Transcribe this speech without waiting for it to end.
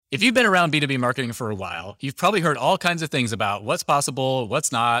If you've been around B2B marketing for a while, you've probably heard all kinds of things about what's possible, what's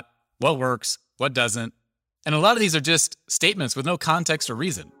not, what works, what doesn't. And a lot of these are just statements with no context or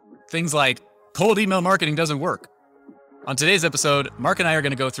reason. Things like cold email marketing doesn't work. On today's episode, Mark and I are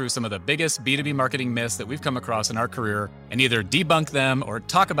going to go through some of the biggest B2B marketing myths that we've come across in our career and either debunk them or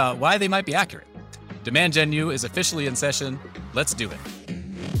talk about why they might be accurate. Demand Gen U is officially in session. Let's do it.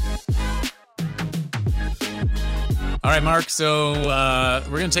 All right, Mark. So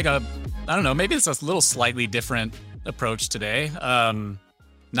we're going to take maybe it's a little slightly different approach today.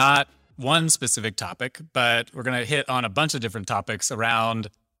 Not one specific topic, but we're going to hit on a bunch of different topics around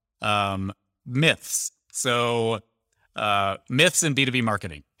myths. So myths in B2B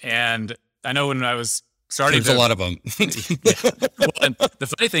marketing. And I know when I was starting, there's a lot of them. Yeah. Well, and the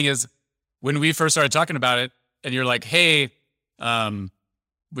funny thing is, when we first started talking about it, and you're like, "Hey,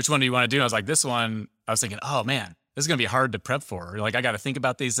 which one do you want to do?" And I was like, "This one." I was thinking, "Oh man, this is gonna be hard to prep for. Like, I got to think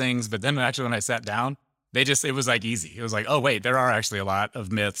about these things." But then actually, when I sat down, it was like easy. It was like, "Oh wait, there are actually a lot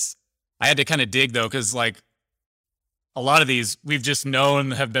of myths." I had to kind of dig though, because like a lot of these we've just known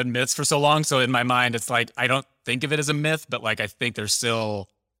have been myths for so long. So in my mind, it's like I don't think of it as a myth, but like I think there's still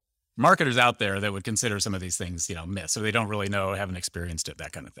marketers out there that would consider some of these things, myths, so they don't really know, haven't experienced it,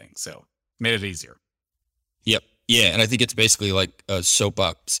 that kind of thing. So made it easier. Yep. Yeah. And I think it's basically like a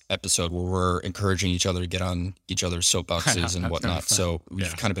soapbox episode where we're encouraging each other to get on each other's soapboxes and whatnot. So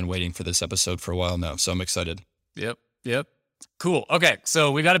we've kind of been waiting for this episode for a while now. So I'm excited. Yep. Cool. Okay.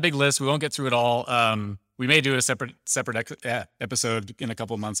 So we've got a big list. We won't get through it all. We may do a separate episode in a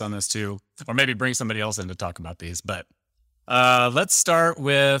couple of months on this too, or maybe bring somebody else in to talk about these. But let's start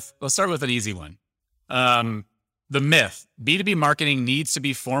with an easy one. The myth: B2B marketing needs to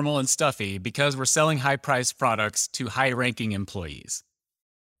be formal and stuffy because we're selling high-priced products to high-ranking employees.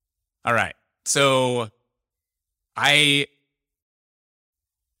 All right. So it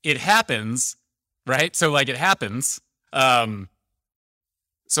happens, right? So like it happens.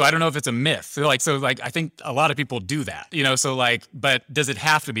 So I don't know if it's a myth. I think a lot of people do that, so like, but does it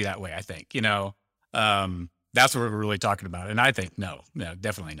have to be that way? I think, that's what we're really talking about. And I think, no,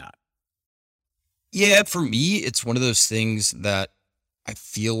 definitely not. Yeah, for me, it's one of those things that I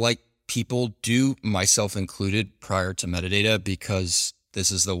feel like people do, myself included, prior to metadata, because this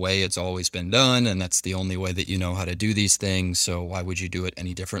is the way it's always been done. And that's the only way that you know how to do these things. So why would you do it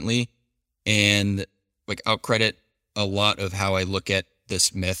any differently? And like, I'll credit a lot of how I look at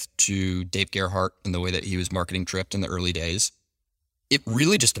this myth to Dave Gerhardt and the way that he was marketing Drift in the early days. It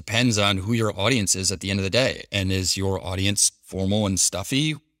really just depends on who your audience is at the end of the day. And is your audience formal and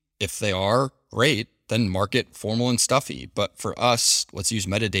stuffy? If they are, great, then market formal and stuffy. But for us, let's use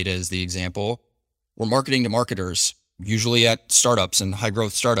metadata as the example. We're marketing to marketers, usually at startups and high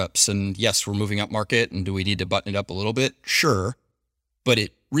growth startups. And yes, we're moving up market. And do we need to button it up a little bit? Sure. But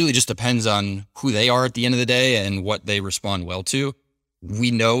it really just depends on who they are at the end of the day and what they respond well to.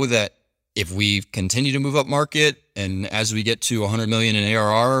 We know that if we continue to move up market and as we get to 100 million in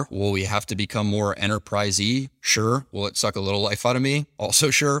ARR, will we have to become more enterprise-y? Sure. Will it suck a little life out of me?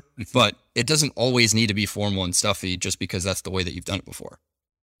 Also sure. But it doesn't always need to be formal and stuffy just because that's the way that you've done it before.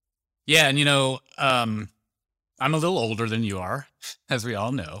 Yeah. And, I'm a little older than you are, as we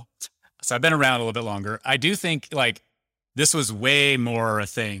all know. So I've been around a little bit longer. I do think like this was way more a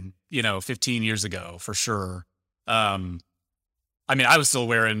thing, 15 years ago for sure. I was still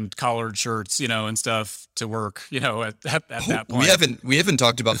wearing collared shirts, and stuff to work, at that point. We haven't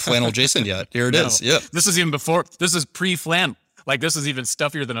talked about flannel Jason yet. Here it is. Yeah. This is even before, this is pre-flannel. Like this is even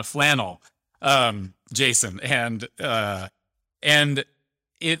stuffier than a flannel, Jason. And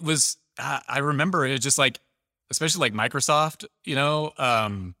it was, I remember it was just like, especially like Microsoft,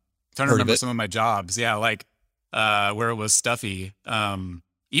 trying to remember some of my jobs. Yeah. Like, where it was stuffy,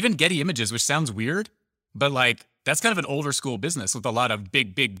 even Getty Images, which sounds weird, but like, that's kind of an older school business with a lot of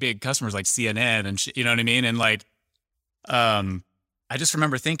big customers like CNN and you know what I mean? And like, I just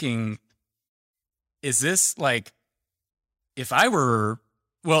remember thinking, is this like, if I were,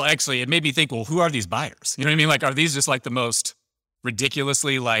 well, actually it made me think, well, who are these buyers? You know what I mean? Like, are these just like the most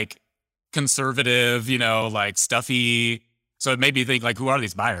ridiculously like conservative, like stuffy? So it made me think like, who are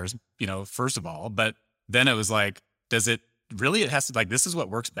these buyers, first of all, but then it was like, does it really, it has to like, this is what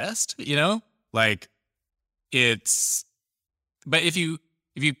works best, like, but if you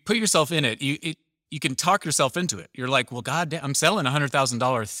put yourself in it, you can talk yourself into it. You're like, well, God damn, I'm selling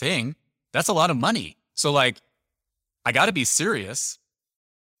 $100,000 thing. That's a lot of money. So like, I got to be serious.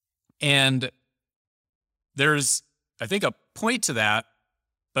 And there's, I think, a point to that.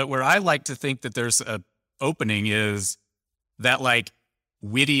 But where I like to think that there's a opening is that like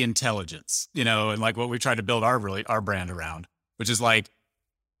witty intelligence, and like what we try to build our brand around, which is like,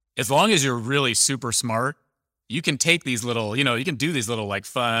 as long as you're really super smart, you can take these little, you can do these little like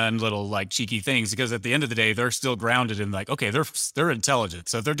fun, little like cheeky things, because at the end of the day, they're still grounded in like, okay, they're intelligent.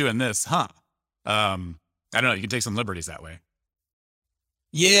 So if they're doing this, I don't know, you can take some liberties that way.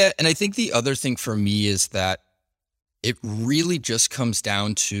 Yeah. And I think the other thing for me is that it really just comes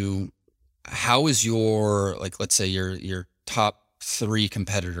down to how is your, like, let's say your top 3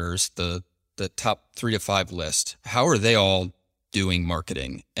 competitors, the top 3 to 5 list, how are they all doing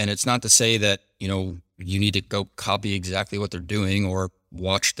marketing? And it's not to say that, you need to go copy exactly what they're doing or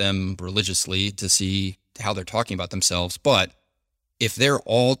watch them religiously to see how they're talking about themselves. But if they're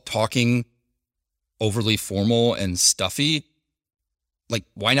all talking overly formal and stuffy, like,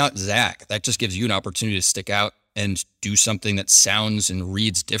 why not Zach? That just gives you an opportunity to stick out and do something that sounds and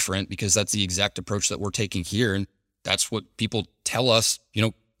reads different, because that's the exact approach that we're taking here. And that's what people tell us,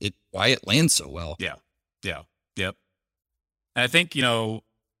 why it lands so well. Yeah. Yeah. Yep. And I think,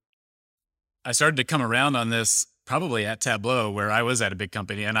 I started to come around on this probably at Tableau, where I was at a big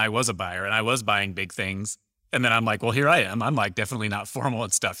company and I was a buyer and I was buying big things. And then I'm like, well, here I am. I'm like definitely not formal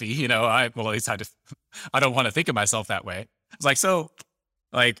and stuffy. At least I don't want to think of myself that way. It's like, so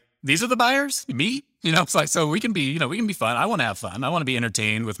like, these are the buyers, me, it's like, so we can be fun. I want to have fun. I want to be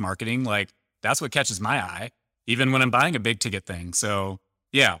entertained with marketing. Like, that's what catches my eye, even when I'm buying a big ticket thing. So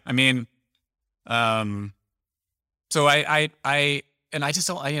yeah, I mean, so and I just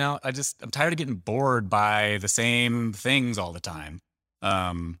don't, I'm tired of getting bored by the same things all the time.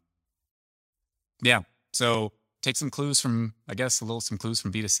 Yeah. So take some clues from, I guess, some clues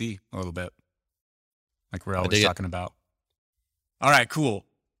from B2C a little bit, like we're always talking about. All right, cool.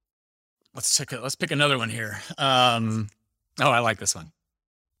 Let's pick another one here. I like this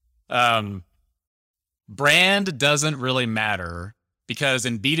one. Brand doesn't really matter, because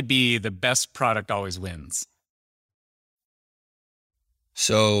in B2B, the best product always wins.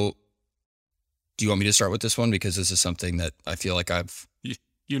 So do you want me to start with this one? Because this is something that I feel like I've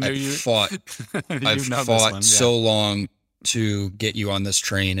fought so long to get you on this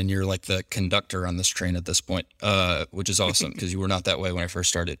train, and you're like the conductor on this train at this point, which is awesome, because you were not that way when I first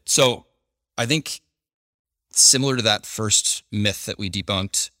started. So I think, similar to that first myth that we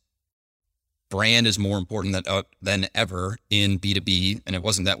debunked, brand is more important than ever in B2B. And it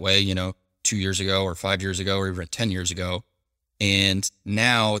wasn't that way, 2 years ago or 5 years ago or even 10 years ago. And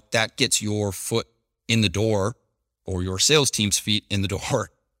now that gets your foot in the door, or your sales team's feet in the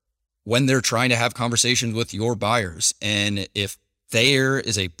door, when they're trying to have conversations with your buyers. And if there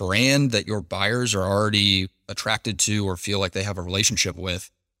is a brand that your buyers are already attracted to or feel like they have a relationship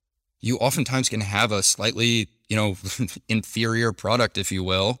with, you oftentimes can have a slightly, inferior product, if you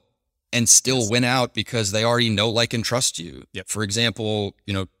will, and still win out, because they already know, like, and trust you. Yep. For example,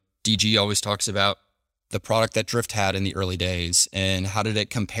 DG always talks about the product that Drift had in the early days, and how did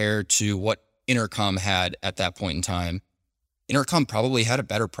it compare to what Intercom had at that point in time. Intercom probably had a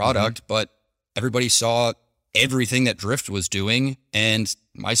better product, but everybody saw everything that Drift was doing, and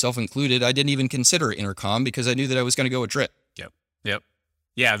myself included, I didn't even consider Intercom because I knew that I was going to go with Drift. Yep.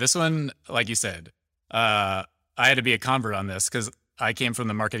 Yeah, this one, like you said, I had to be a convert on this, because I came from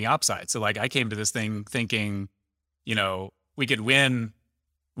the marketing ops side. So like, I came to this thing thinking, we could win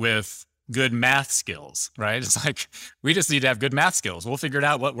with good math skills, right? It's like, we just need to have good math skills. We'll figure it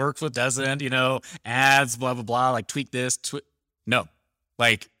out, what works, what doesn't, ads, blah, blah, blah, like tweak this, no,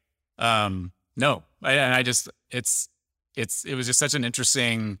 like, no. It was just such an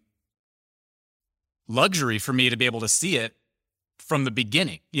interesting luxury for me to be able to see it from the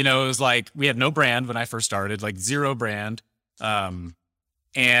beginning. It was like, we had no brand when I first started, like zero brand. And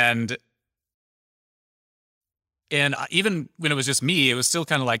even when it was just me, it was still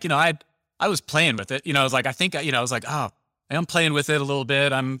kind of like, I was playing with it. I was like, I was like, oh, I'm playing with it a little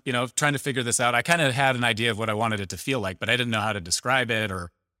bit. I'm, trying to figure this out. I kind of had an idea of what I wanted it to feel like, but I didn't know how to describe it,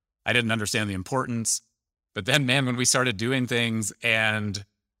 or I didn't understand the importance. But then, man, when we started doing things and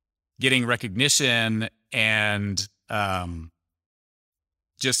getting recognition, and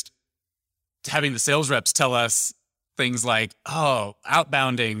just having the sales reps tell us things like, oh,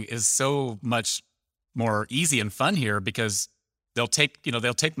 outbounding is so much more easy and fun here, because they'll take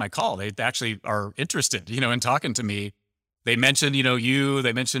my call. They actually are interested, in talking to me. They mentioned,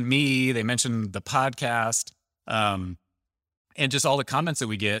 they mentioned me, they mentioned the podcast, and just all the comments that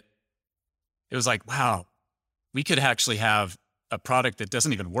we get. It was like, wow, we could actually have a product that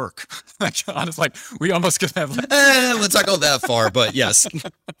doesn't even work. Like, honestly, like, we almost could have. Let's not go that far, but yes.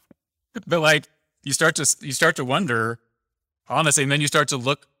 But like, you start to wonder, honestly, and then you start to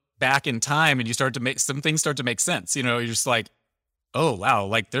look back in time, and some things start to make sense. You're just like, oh wow,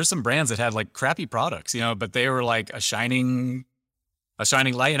 like there's some brands that had like crappy products, but they were like a shining a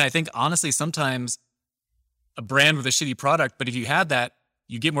shining light. And I think honestly, sometimes a brand with a shitty product, but if you had that,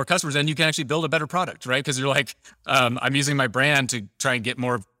 you get more customers and you can actually build a better product, right? Because you're like, I'm using my brand to try and get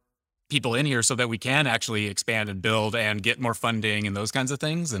more people in here so that we can actually expand and build and get more funding and those kinds of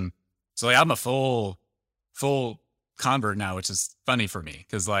things. And so like, I'm a full convert now, which is funny for me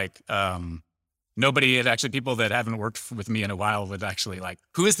because like nobody had actually, people that haven't worked with me in a while would actually like,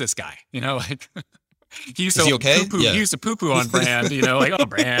 who is this guy? You know, like he used to okay? poo-poo, Yeah. he used to poo-poo on brand, you know, like, oh,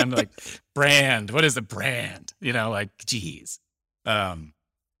 brand, like brand, what is the brand? You know, like, geez. And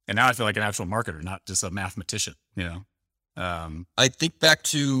now I feel like an actual marketer, not just a mathematician, you know? I think back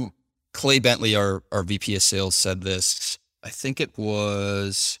to Clay Bentley, our VP of sales, said this. I think it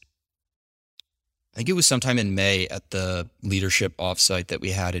was sometime in May at the leadership offsite that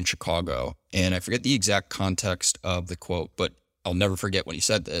we had in Chicago. And I forget the exact context of the quote, but I'll never forget when he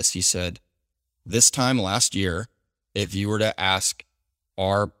said this. He said, this time last year, if you were to ask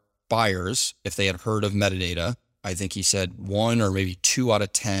our buyers if they had heard of metadata, I think he said 1 or maybe 2 out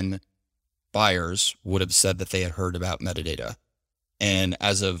of 10 buyers would have said that they had heard about metadata. And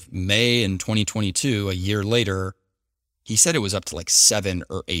as of May in 2022, a year later, he said it was up to like 7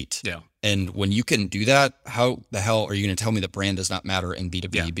 or 8. Yeah. And when you can do that, how the hell are you going to tell me the brand does not matter in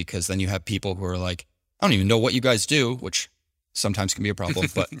B2B? Yeah. Because then you have people who are like, I don't even know what you guys do, which sometimes can be a problem,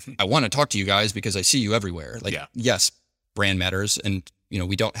 but I want to talk to you guys because I see you everywhere. Like, yes, brand matters. And, you know,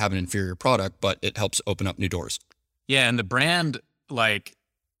 we don't have an inferior product, but it helps open up new doors. Yeah. And the brand, like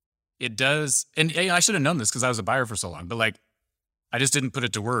it does. And I should have known this because I was a buyer for so long, but like, I just didn't put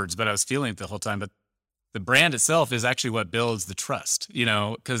it to words, but I was feeling it the whole time. But the brand itself is actually what builds the trust, you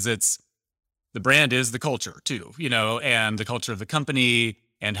know, because the brand is the culture too, you know, and the culture of the company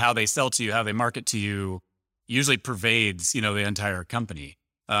and how they sell to you, how they market to you usually pervades, you know, the entire company.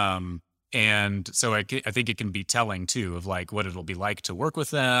 And so I think it can be telling too of like what it'll be like to work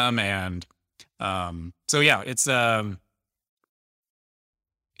with them. And so, yeah, it's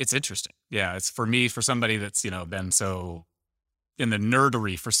interesting. Yeah. It's for me, for somebody that's, you know, been so in the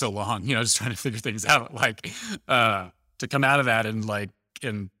nerdery for so long, you know, just trying to figure things out, like to come out of that and like,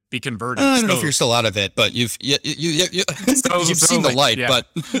 and be converted. I don't know if you're still out of it, but you've seen the light, yeah. but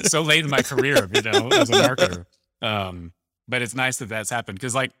so late in my career, you know, as a marketer. But it's nice that that's happened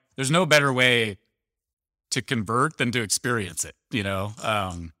because like, there's no better way to convert than to experience it, you know?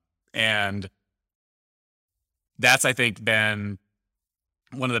 And that's, I think, been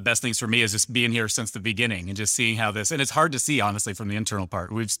one of the best things for me is just being here since the beginning and just seeing how this, and it's hard to see honestly from the internal part.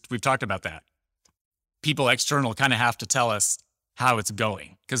 We've talked about that. People external kind of have to tell us how it's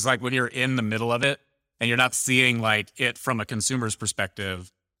going. Cause like when you're in the middle of it and you're not seeing like it from a consumer's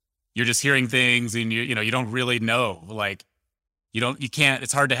perspective, you're just hearing things and you know, you don't really know, like you can't,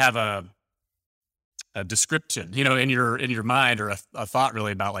 it's hard to have a description, you know, in your mind or a thought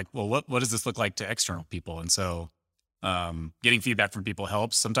really about like, well, what does this look like to external people? And so, getting feedback from people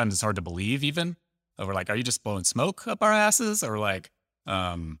helps. Sometimes it's hard to believe even. We're like, are you just blowing smoke up our asses? Or like,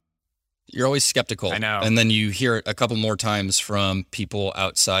 you're always skeptical. I know. And then you hear it a couple more times from people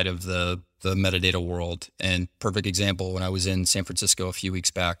outside of the metadata world. And perfect example, when I was in San Francisco a few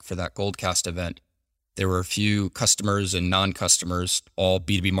weeks back for that Goldcast event, there were a few customers and non-customers, all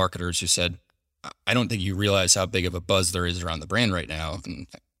B2B marketers who said, I don't think you realize how big of a buzz there is around the brand right now. And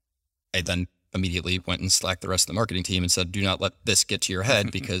I then immediately went and slacked the rest of the marketing team and said, do not let this get to your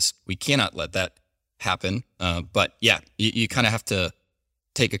head because we cannot let that happen. But yeah, you kind of have to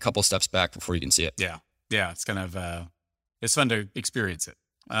take a couple steps back before you can see it. Yeah. Yeah. It's kind of, it's fun to experience it.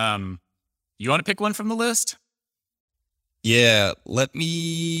 You want to pick one from the list? Yeah. Let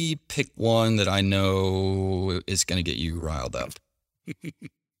me pick one that I know is going to get you riled up.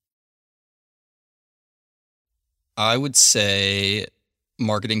 I would say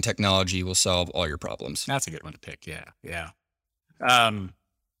marketing technology will solve all your problems. That's a good one to pick. Yeah. Yeah.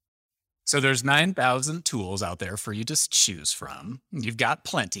 So there's 9,000 tools out there for you to choose from. You've got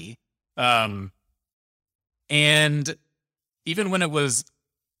plenty. And even when it was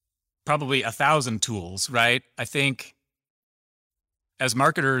probably 1,000 tools, right? I think as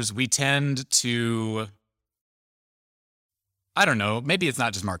marketers, we tend to, I don't know, maybe it's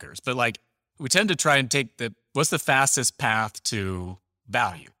not just marketers, but like we tend to try and take what's the fastest path to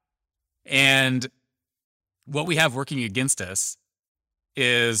value. And what we have working against us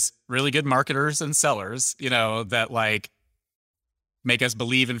is really good marketers and sellers, you know, that like make us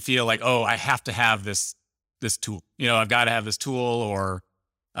believe and feel like, oh, I have to have this tool, you know, I've got to have this tool, or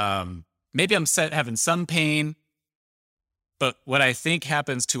maybe I'm having some pain. But what I think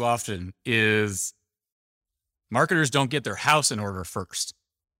happens too often is marketers don't get their house in order first.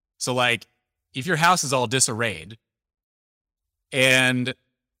 So like if your house is all disarrayed, and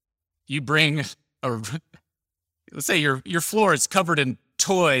you bring a, let's say your floor is covered in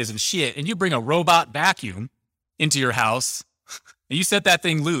toys and shit, and you bring a robot vacuum into your house, and you set that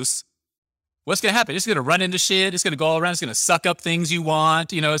thing loose, what's going to happen? It's going to run into shit. It's going to go all around. It's going to suck up things you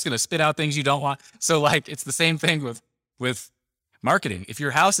want. It's going to spit out things you don't want. So like, it's the same thing with marketing. If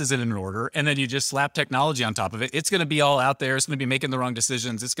your house isn't in order and then you just slap technology on top of it, it's going to be all out there. It's going to be making the wrong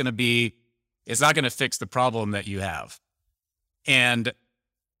decisions. It's not going to fix the problem that you have. And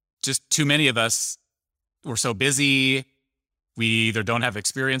just too many of us, we're so busy. We either don't have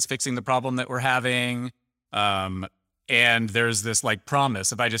experience fixing the problem that we're having. And there's this like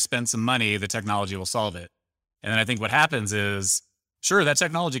promise, if I just spend some money, the technology will solve it. And then I think what happens is, sure, that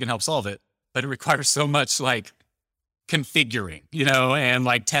technology can help solve it, but it requires so much like configuring, and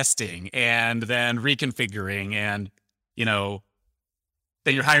like testing and then reconfiguring and,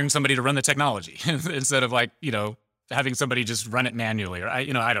 then you're hiring somebody to run the technology instead of like, having somebody just run it manually or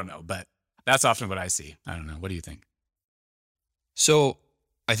I don't know, but that's often what I see. I don't know. What do you think? So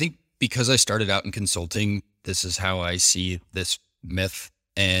I think because I started out in consulting, this is how I see this myth.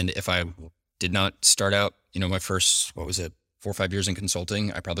 And if I did not start out, my first, 4 or 5 years in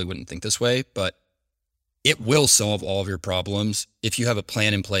consulting, I probably wouldn't think this way, but it will solve all of your problems if you have a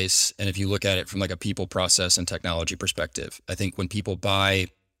plan in place. And if you look at it from like a people, process, and technology perspective. I think when people buy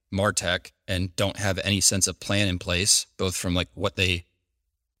MarTech and don't have any sense of plan in place, both from like what they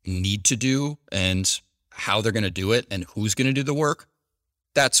need to do and how they're going to do it and who's going to do the work,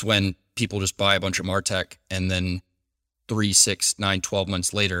 that's when people just buy a bunch of MarTech and then 3, 6, 9, 12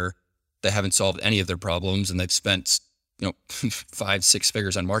 months later, they haven't solved any of their problems and they've spent 5, 6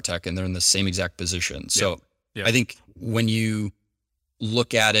 figures on MarTech and they're in the same exact position. So I think when you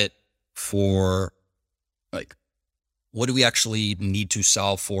look at it for like, what do we actually need to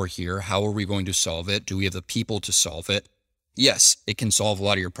solve for here? How are we going to solve it? Do we have the people to solve it? Yes, it can solve a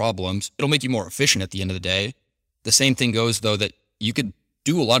lot of your problems. It'll make you more efficient at the end of the day. The same thing goes though, that you could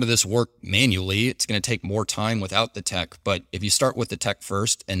do a lot of this work manually. It's going to take more time without the tech. But if you start with the tech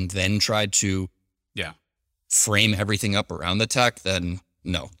first and then try to frame everything up around the tech, then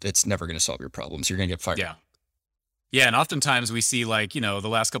no, it's never going to solve your problems. You're going to get fired. Yeah. Yeah. And oftentimes we see like, the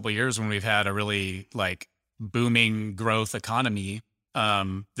last couple of years when we've had a really like booming growth economy,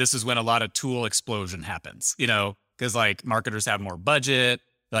 this is when a lot of tool explosion happens, because like marketers have more budget.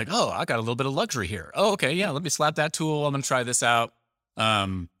 They're like, oh, I got a little bit of luxury here. Oh, okay. Yeah. Let me slap that tool. I'm going to try this out.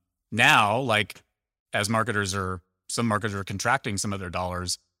 Now, like as some marketers are contracting some of their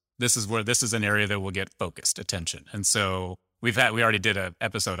dollars, this is an area that will get focused attention. And so we already did an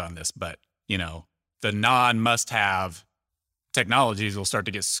episode on this, but the non-must-have technologies will start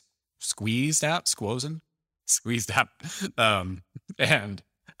to get squeezed out. And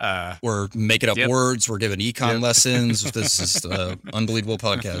we're making up words. We're giving econ lessons. This is an unbelievable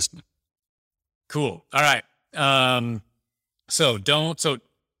podcast. Cool. All right. So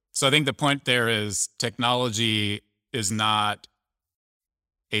I think the point there is technology is not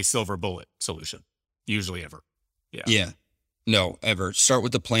a silver bullet solution, usually ever. Yeah. No, ever. Start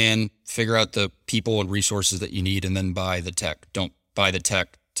with the plan, figure out the people and resources that you need, and then buy the tech. Don't buy the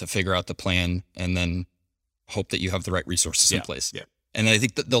tech to figure out the plan and then hope that you have the right resources in place. Yeah. And I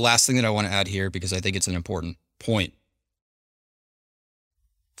think the last thing that I want to add here, because I think it's an important point.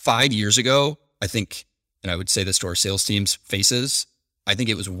 5 years ago, I think, and I would say this to our sales team's faces, I think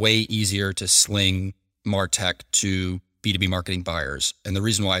it was way easier to sling MarTech to B2B marketing buyers. And the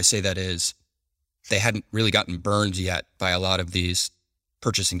reason why I say that is they hadn't really gotten burned yet by a lot of these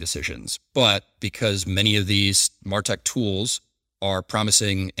purchasing decisions. But because many of these MarTech tools are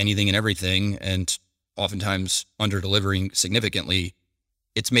promising anything and everything and oftentimes under-delivering significantly,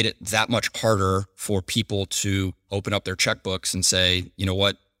 it's made it that much harder for people to open up their checkbooks and say, you know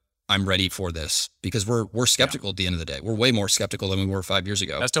what, I'm ready for this, because we're skeptical at the end of the day. We're way more skeptical than we were 5 years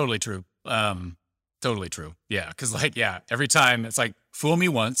ago. That's totally true. Totally true. Yeah. Cause like, every time it's like, fool me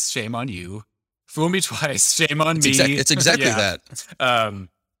once, shame on you. Fool me twice, shame on me. It's exactly that.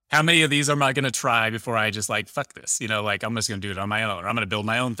 How many of these am I going to try before I just like, fuck this, like I'm just going to do it on my own, or I'm going to build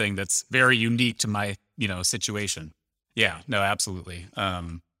my own thing that's very unique to my, situation. Yeah, no, absolutely.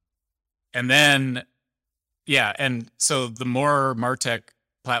 And then, and so the more MarTech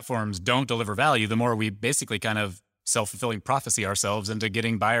platforms don't deliver value, the more we basically kind of self-fulfilling prophecy ourselves into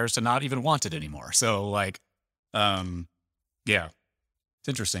getting buyers to not even want it anymore. So like, it's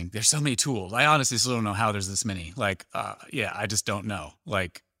interesting. There's so many tools. I honestly still don't know how there's this many. Like, I just don't know.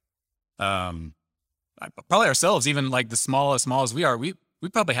 Like, probably ourselves, even like as small as we are, we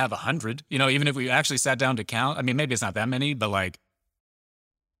probably have 100, even if we actually sat down to count. I mean, maybe it's not that many, but like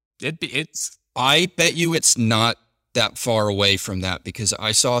it's. I bet you it's not that far away from that, because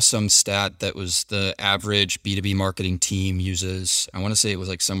I saw some stat that was the average B2B marketing team uses, I want to say it was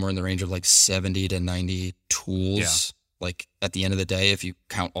like somewhere in the range of like 70 to 90 tools, like at the end of the day, if you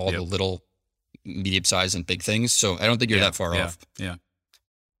count all the little medium size and big things. So I don't think you're that far off. Yeah.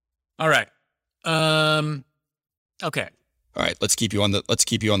 All right. Okay. All right. Let's keep you on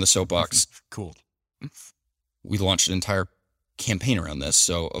the soapbox. Cool. We launched an entire campaign around this,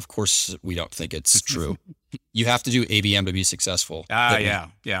 so of course we don't think it's true. You have to do ABM to be successful. Yeah.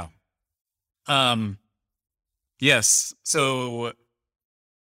 Yes. So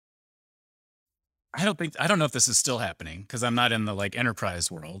I don't know if this is still happening because I'm not in the like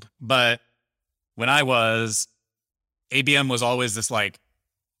enterprise world, but when I was, ABM was always this like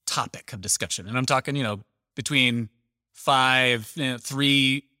topic of discussion. And I'm talking, between 4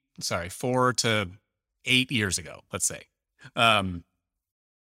 to 8 years ago, let's say. And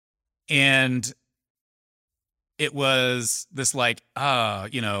it was this like, are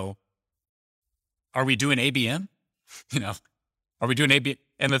we doing ABM? Are we doing ABM?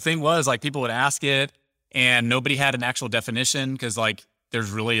 And the thing was like, people would ask it and nobody had an actual definition because like, there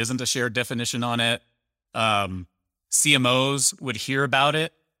really isn't a shared definition on it. CMOs would hear about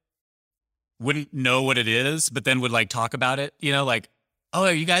it, wouldn't know what it is, but then would like talk about it, like, oh,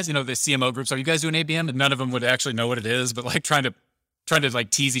 are you guys, the CMO groups, are you guys doing ABM? And none of them would actually know what it is, but like trying to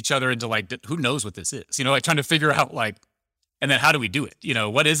like tease each other into like, who knows what this is? Like trying to figure out like, and then how do we do it?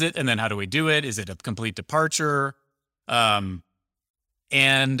 What is it? And then how do we do it? Is it a complete departure? And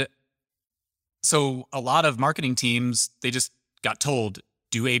so a lot of marketing teams, they just got told,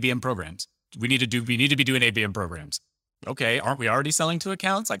 do ABM programs. We need to be doing ABM programs. Okay. Aren't we already selling to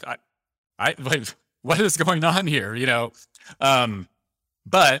accounts? Like like, what is going on here?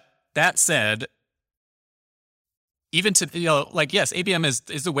 But that said, even to, like, yes, ABM is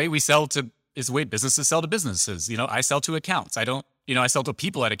the way is the way businesses sell to businesses. I sell to accounts. I don't, I sell to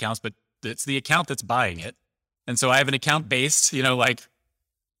people at accounts, but it's the account that's buying it. And so I have an account based, like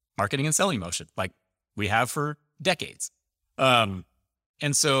marketing and selling motion, like we have for decades. And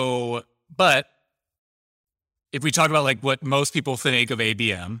so, but if we talk about like what most people think of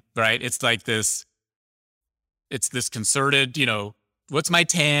ABM, right? It's like this concerted, what's my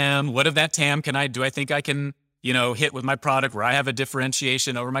TAM? What of that TAM do I think I can, hit with my product where I have a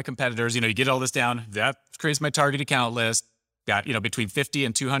differentiation over my competitors? You get all this down. That creates my target account list. Got, between 50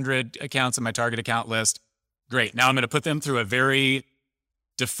 and 200 accounts in my target account list. Great. Now I'm going to put them through a very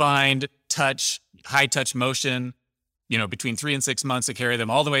defined high touch motion, between 3 and 6 months to carry them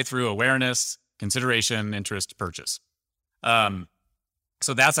all the way through awareness, consideration, interest, purchase. So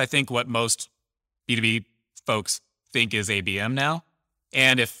that's, I think, what most B2B folks think is ABM now.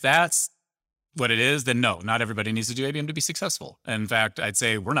 And if that's what it is, then no, not everybody needs to do ABM to be successful. In fact, I'd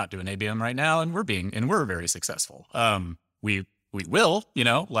say we're not doing ABM right now, and we're very successful. We will,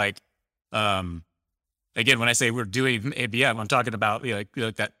 again, when I say we're doing ABM, I'm talking about like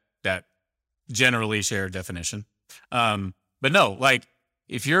that generally shared definition. But no, like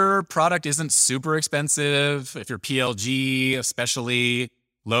if your product isn't super expensive, if your PLG, especially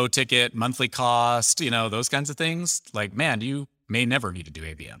low ticket, monthly cost, those kinds of things, like, man, you may never need to do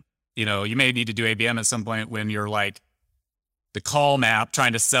ABM. You may need to do ABM at some point when you're like the call map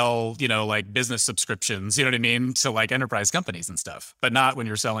trying to sell, like business subscriptions, you know what I mean? To like enterprise companies and stuff, but not when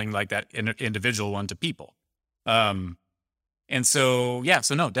you're selling like that individual one to people. And so, yeah,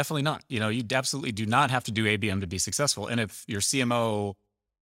 so no, definitely not. You absolutely do not have to do ABM to be successful. And if your CMO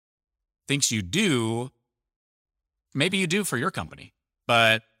thinks you do, maybe you do for your company,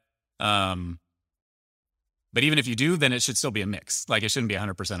 but even if you do, then it should still be a mix. Like it shouldn't be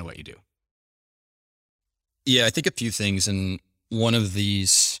 100% of what you do. Yeah, I think a few things. And one of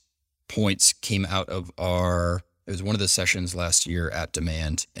these points came out of it was one of the sessions last year at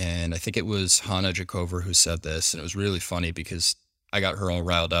Demand. And I think it was Hannah Jacover who said this. And it was really funny because I got her all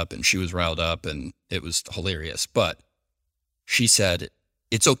riled up and she was riled up and it was hilarious. But she said,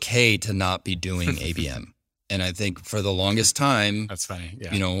 it's okay to not be doing ABM. And I think for the longest time, that's funny.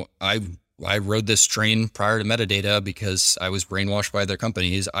 Yeah. I rode this train prior to Metadata because I was brainwashed by their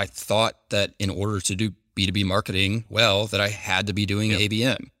companies. I thought that in order to do B2B marketing well, that I had to be doing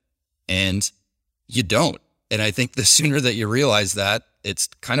ABM. And you don't. And I think the sooner that you realize that, it's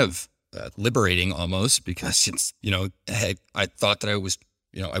kind of liberating almost, because it's, hey, I thought that I was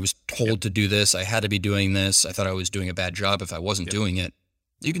told to do this. I had to be doing this. I thought I was doing a bad job if I wasn't doing it.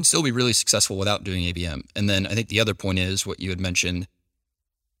 You can still be really successful without doing ABM. And then I think the other point is what you had mentioned,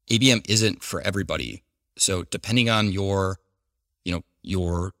 ABM isn't for everybody. So depending on your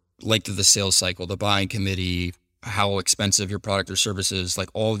length of the sales cycle, the buying committee, how expensive your product or service is, like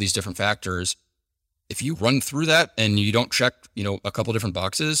all of these different factors, if you run through that and you don't check, a couple different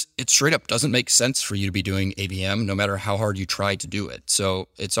boxes, it straight up doesn't make sense for you to be doing ABM no matter how hard you try to do it. So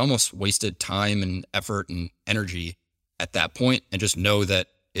it's almost wasted time and effort and energy at that point. And just know that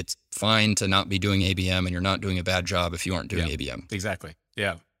it's fine to not be doing ABM, and you're not doing a bad job if you aren't doing ABM. Exactly.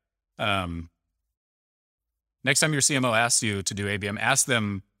 Yeah. Next time your CMO asks you to do ABM, ask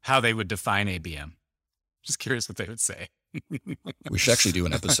them how they would define ABM. Just curious what they would say. We should actually do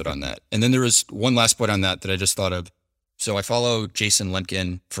an episode on that. And then there was one last point on that I just thought of. So I follow Jason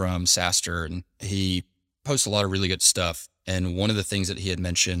Lemkin from SaaStr, and he posts a lot of really good stuff. And one of the things that he had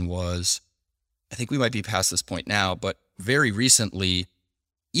mentioned was, I think we might be past this point now, but very recently,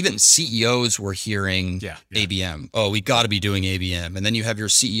 even CEOs were hearing ABM. Oh, we got to be doing ABM. And then you have your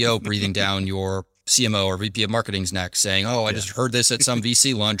CEO breathing down your CMO or VP of Marketing's neck saying, oh, I just heard this at some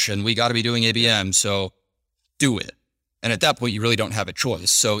VC lunch and we got to be doing ABM. So do it. And at that point, you really don't have a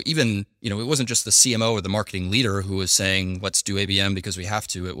choice. So even, it wasn't just the CMO or the marketing leader who was saying, let's do ABM because we have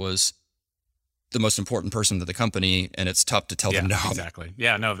to. It was the most important person to the company, and it's tough to tell them no. Exactly.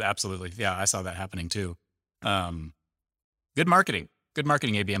 Yeah, no, absolutely. Yeah, I saw that happening too. Good marketing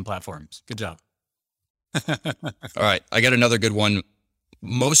ABM platforms. Good job. All right. I got another good one,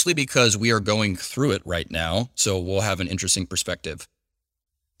 mostly because we are going through it right now. So we'll have an interesting perspective.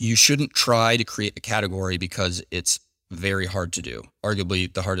 You shouldn't try to create a category because it's very hard to do.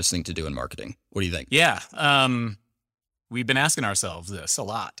 Arguably the hardest thing to do in marketing. What do you think? Yeah. We've been asking ourselves this a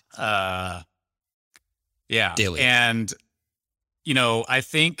lot. Daily. And, I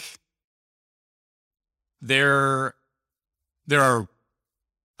think there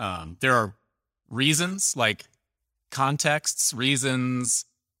are reasons, like contexts, reasons,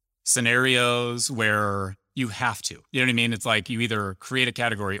 scenarios where you have to, you know what I mean? It's like you either create a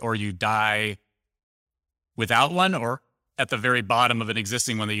category or you die without one, or at the very bottom of an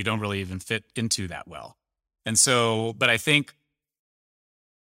existing one that you don't really even fit into that well. And so, but I think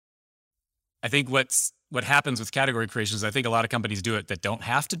what happens with category creation is I think a lot of companies do it that don't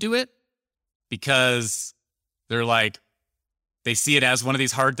have to do it because they're like, they see it as one of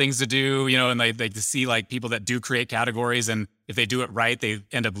these hard things to do, and they see like people that do create categories, and if they do it right, they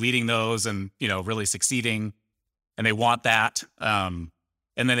end up leading those and, really succeeding, and they want that.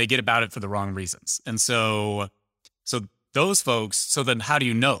 And then they get about it for the wrong reasons. And so those folks, so then how do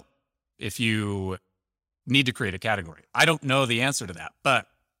you know if you need to create a category? I don't know the answer to that, but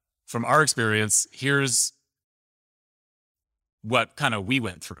from our experience, here's what kind of we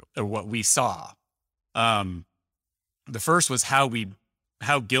went through or what we saw. The first was how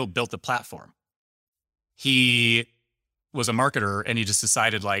Gil built the platform. He was a marketer and he just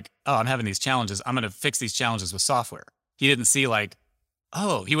decided like, oh, I'm having these challenges. I'm going to fix these challenges with software. He didn't see like,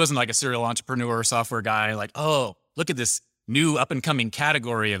 he wasn't like a serial entrepreneur software guy. Like, oh, look at this new up and coming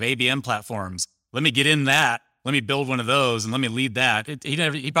category of ABM platforms. Let me get in that. Let me build one of those and let me lead that. He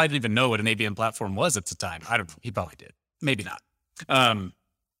probably didn't even know what an ABM platform was at the time. He probably did. Maybe not.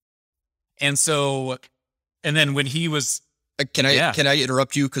 And then when he was, can I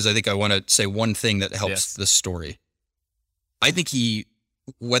interrupt you? Cause I think I want to say one thing that helps this story. I think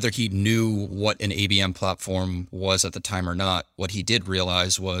whether he knew what an ABM platform was at the time or not, what he did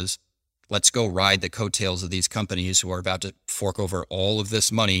realize was, let's go ride the coattails of these companies who are about to fork over all of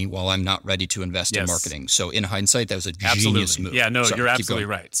this money while I'm not ready to invest in marketing. So in hindsight, that was a genius move. Yeah, no, you're absolutely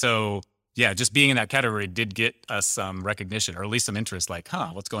right. So yeah, just being in that category did get us some recognition, or at least some interest, like,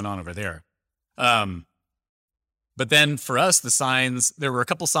 what's going on over there? But then for us, there were a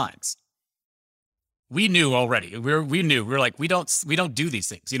couple signs. We knew already. We're like, we don't do these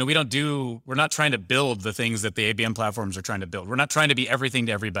things. We're not trying to build the things that the ABM platforms are trying to build. We're not trying to be everything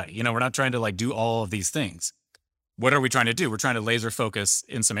to everybody. We're not trying to like do all of these things. What are we trying to do? We're trying to laser focus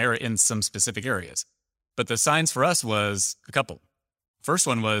in some specific areas. But the signs for us was a couple. First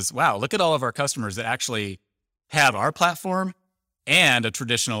one was, wow, look at all of our customers that actually have our platform and a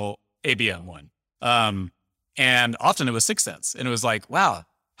traditional ABM one. And often it was 6sense. And it was like, wow,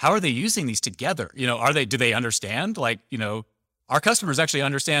 how are they using these together? Do they understand? Like, our customers actually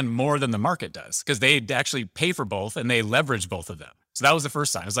understand more than the market does because they actually pay for both and they leverage both of them. So that was the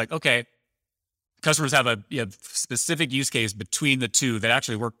first sign. It's like, okay, customers have a specific use case between the two that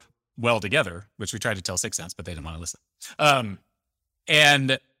actually work well together, which we tried to tell 6sense, but they didn't want to listen.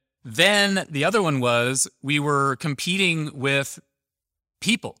 And then the other one was we were competing with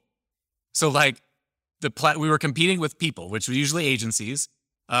people. So like we were competing with people, which were usually agencies.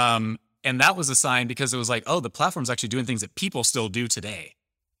 And that was a sign because it was like, oh, the platform's actually doing things that people still do today.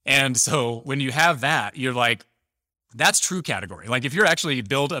 And so when you have that, you're like, that's true category. Like if you're actually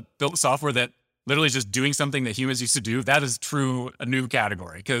built software that literally is just doing something that humans used to do, that is a new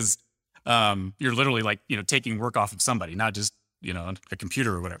category. Because You're literally like, taking work off of somebody, not just, a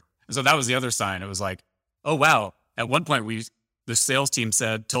computer or whatever. And so that was the other sign. It was like, oh, wow. At one point, the sales team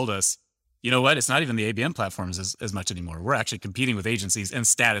told us, you know what? It's not even the ABM platforms as much anymore. We're actually competing with agencies and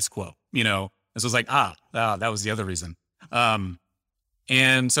status quo, And so it was like, that was the other reason.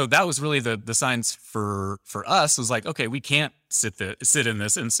 And so that was really the signs for us. It was like, okay, we can't sit in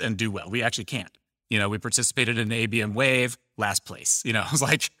this and do well. We actually can't. We participated in the ABM wave, last place. I was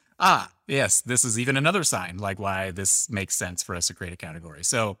like, yes, this is even another sign, like why this makes sense for us to create a category.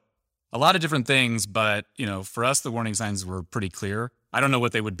 So a lot of different things, but for us, the warning signs were pretty clear. I don't know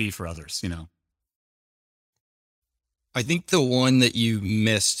what they would be for others. I think the one that you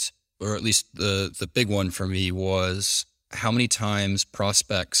missed, or at least the big one for me, was how many times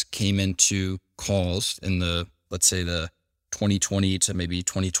prospects came into calls in let's say the 2020 to maybe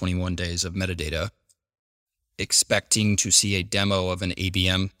 2021 days of metadata, expecting to see a demo of an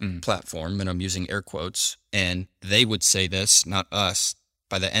ABM platform, and I'm using air quotes, and they would say this, not us.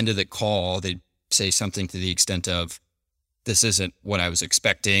 By the end of the call, they'd say something to the extent of, this isn't what I was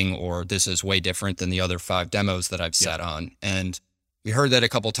expecting, or this is way different than the other 5 demos that I've sat on. And we heard that a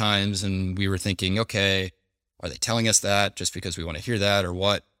couple times, and we were thinking, okay, are they telling us that just because we want to hear that or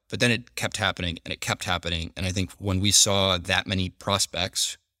what? But then it kept happening and it kept happening. And I think when we saw that many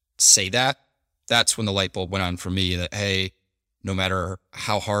prospects say that, that's when the light bulb went on for me that, hey, no matter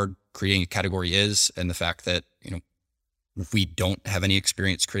how hard creating a category is, and the fact that, we don't have any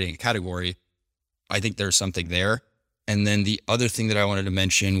experience creating a category, I think there's something there. And then the other thing that I wanted to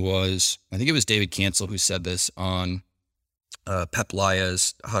mention was, I think it was David Cancel who said this on Pep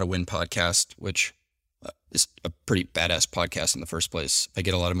Laya's How to Win podcast, which is a pretty badass podcast in the first place. I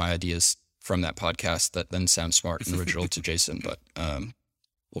get a lot of my ideas from that podcast that then sound smart and original to Jason, but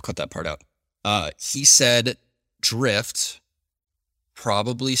we'll cut that part out. He said Drift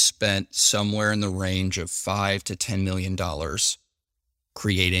probably spent somewhere in the range of $5 to $10 million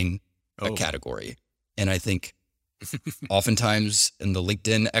creating a category. And I think oftentimes in the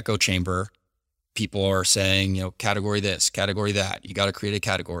LinkedIn echo chamber, people are saying, category this, category that, you got to create a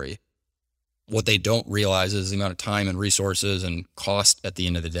category. What they don't realize is the amount of time and resources and cost at the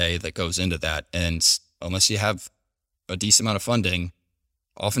end of the day that goes into that. And unless you have a decent amount of funding,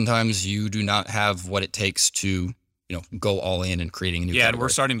 oftentimes you do not have what it takes to, go all in and creating a new category. And we're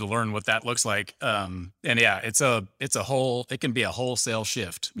starting to learn what that looks like. And yeah, it can be a wholesale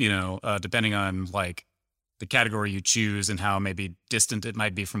shift, depending on like the category you choose and how maybe distant it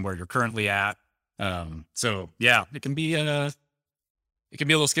might be from where you're currently at. So yeah, it can be a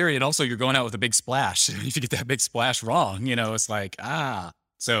little scary. And also you're going out with a big splash. If you get that big splash wrong, it's like,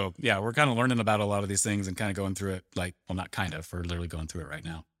 so yeah, we're kind of learning about a lot of these things and kind of going through it not kind of, we're literally going through it right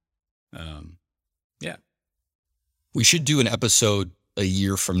now. Yeah. We should do an episode a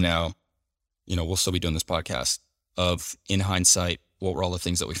year from now. We'll still be doing this podcast of, in hindsight, what were all the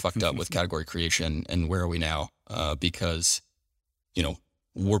things that we fucked up with category creation and where are we now? Because,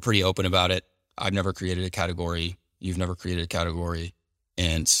 we're pretty open about it. I've never created a category. You've never created a category.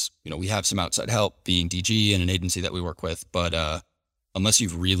 And, we have some outside help being DG and an agency that we work with. But unless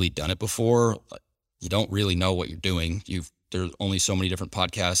you've really done it before, you don't really know what you're doing. There's only so many different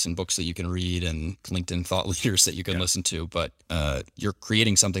podcasts and books that you can read and LinkedIn thought leaders that you can listen to, but you're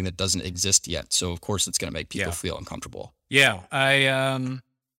creating something that doesn't exist yet. So of course it's going to make people feel uncomfortable. Yeah.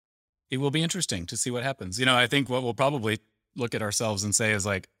 It will be interesting to see what happens. I think what we'll probably look at ourselves and say is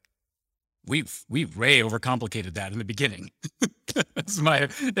like, we've way overcomplicated that in the beginning. That's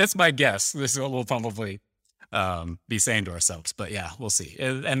my guess. This is what we'll probably be saying to ourselves, but yeah, we'll see.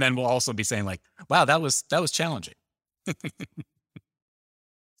 And then we'll also be saying like, wow, that was challenging.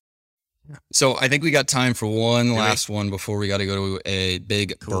 So I think we got time for one last one before we got to go to a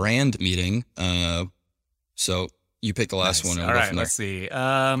big brand meeting. So you pick the last one. And all right, let's see.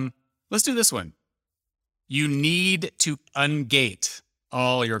 Let's do this one. You need to ungate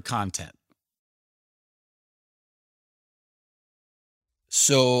all your content.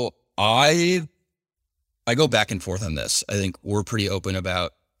 So I go back and forth on this. I think we're pretty open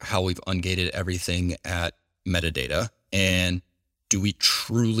about how we've ungated everything at metadata. And do we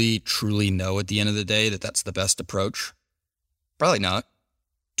truly, truly know at the end of the day that that's the best approach? Probably not.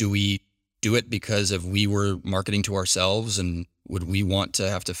 Do we do it because if we were marketing to ourselves, and would we want to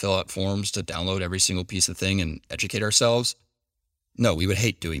have to fill out forms to download every single piece of thing and educate ourselves? No, we would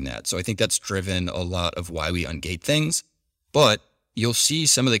hate doing that. So I think that's driven a lot of why we ungate things. But you'll see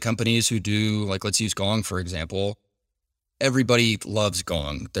some of the companies who do, like, let's use Gong, for example. Everybody loves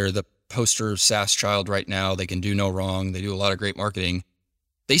Gong. They're the poster SaaS child right now. They can do no wrong. They do a lot of great marketing.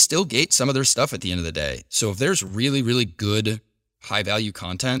 They still gate some of their stuff at the end of the day. So if there's really, really good high value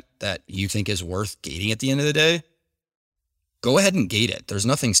content that you think is worth gating at the end of the day, go ahead and gate it. There's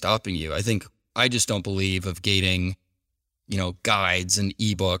nothing stopping you. I just don't believe of gating, guides and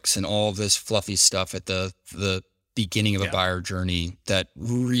ebooks and all this fluffy stuff at the beginning of a buyer journey that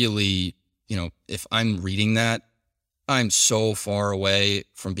really, if I'm reading that, I'm so far away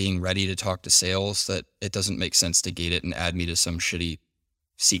from being ready to talk to sales that it doesn't make sense to gate it and add me to some shitty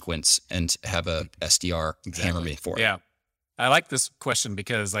sequence and have a SDR hammer me for it. Yeah. I like this question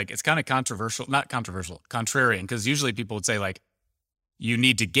because it's kind of contrarian, because usually people would say you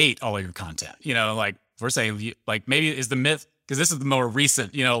need to gate all of your content, we're saying maybe is the myth, because this is the more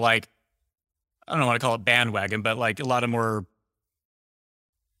recent, I don't want to call it bandwagon, but a lot of more.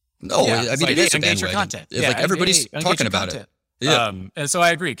 No, I mean, it is a bandwagon. Content. Everybody's talking about it. Yeah. And so I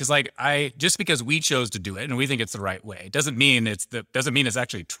agree, because just because we chose to do it and we think it's the right way, doesn't mean it's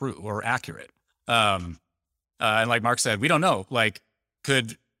actually true or accurate. And like Mark said, we don't know.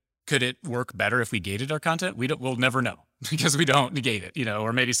 Could it work better if we gated our content? We'll never know because we don't negate it,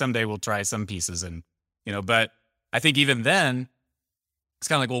 or maybe someday we'll try some pieces and, but I think even then it's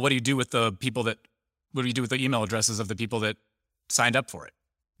kind of well, what do you do with the email addresses of the people that signed up for it?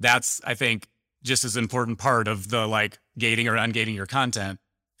 That's, I think, just as important part of the gating or ungating your content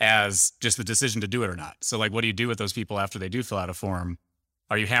as just the decision to do it or not. So what do you do with those people after they do fill out a form?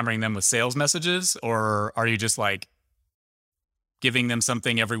 Are you hammering them with sales messages, or are you just giving them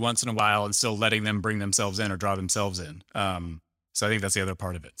something every once in a while and still letting them bring themselves in or draw themselves in? So I think that's the other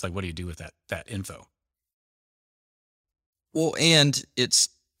part of it. It's what do you do with that info? Well, and it's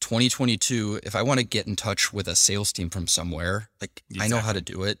 2022. If I want to get in touch with a sales team from somewhere, exactly. I know how to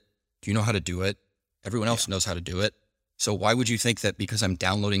do it. You know how to do it. Everyone else knows how to do it. So why would you think that because I'm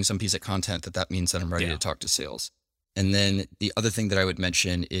downloading some piece of content that means that I'm ready to talk to sales? And then the other thing that I would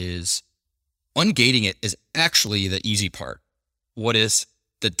mention is ungating it is actually the easy part. What is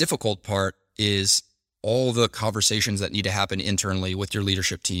the difficult part is all the conversations that need to happen internally with your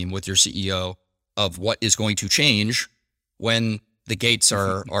leadership team, with your CEO, of what is going to change when the gates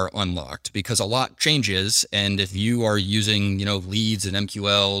are unlocked, because a lot changes. And if you are using, leads and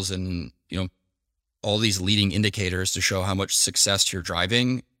MQLs and, all these leading indicators to show how much success you're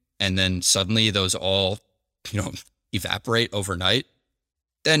driving, and then suddenly those all, evaporate overnight,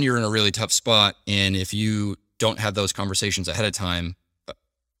 then you're in a really tough spot. And if you don't have those conversations ahead of time,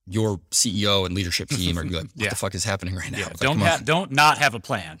 your CEO and leadership team are like, what the fuck is happening right now? Yeah. Don't not have a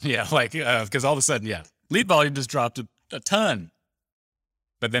plan. Yeah. Because all of a sudden, lead volume just dropped a ton.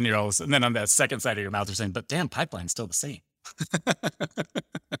 But then and then on that second side of your mouth, you're saying, but damn, pipeline's still the same.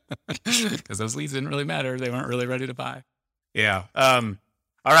 Because those leads didn't really matter. They weren't really ready to buy. Yeah. All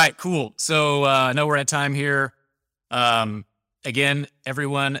right, cool. So I know we're at time here. Again,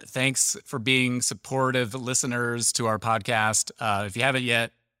 everyone, thanks for being supportive listeners to our podcast. If you haven't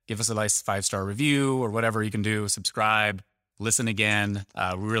yet, give us a nice 5-star review or whatever you can do. Subscribe, listen again.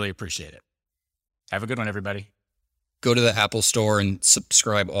 We really appreciate it. Have a good one, everybody. Go to the Apple store and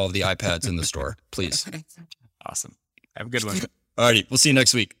subscribe all of the iPads in the store, please. Awesome. Have a good one. All righty. We'll see you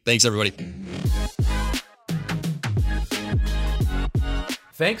next week. Thanks, everybody.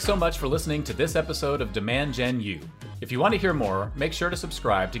 Thanks so much for listening to this episode of Demand Gen U. If you want to hear more, make sure to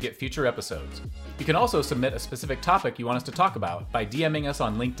subscribe to get future episodes. You can also submit a specific topic you want us to talk about by DMing us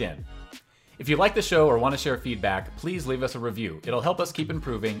on LinkedIn. If you like the show or want to share feedback, please leave us a review. It'll help us keep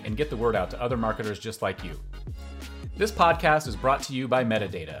improving and get the word out to other marketers just like you. This podcast is brought to you by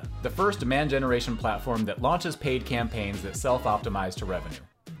Metadata, the first demand generation platform that launches paid campaigns that self-optimize to revenue.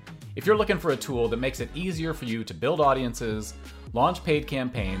 If you're looking for a tool that makes it easier for you to build audiences, launch paid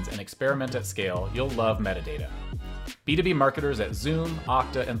campaigns, and experiment at scale, you'll love Metadata. B2B marketers at Zoom,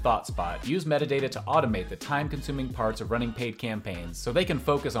 Okta, and ThoughtSpot use Metadata to automate the time-consuming parts of running paid campaigns so they can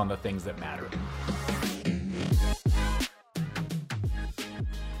focus on the things that matter.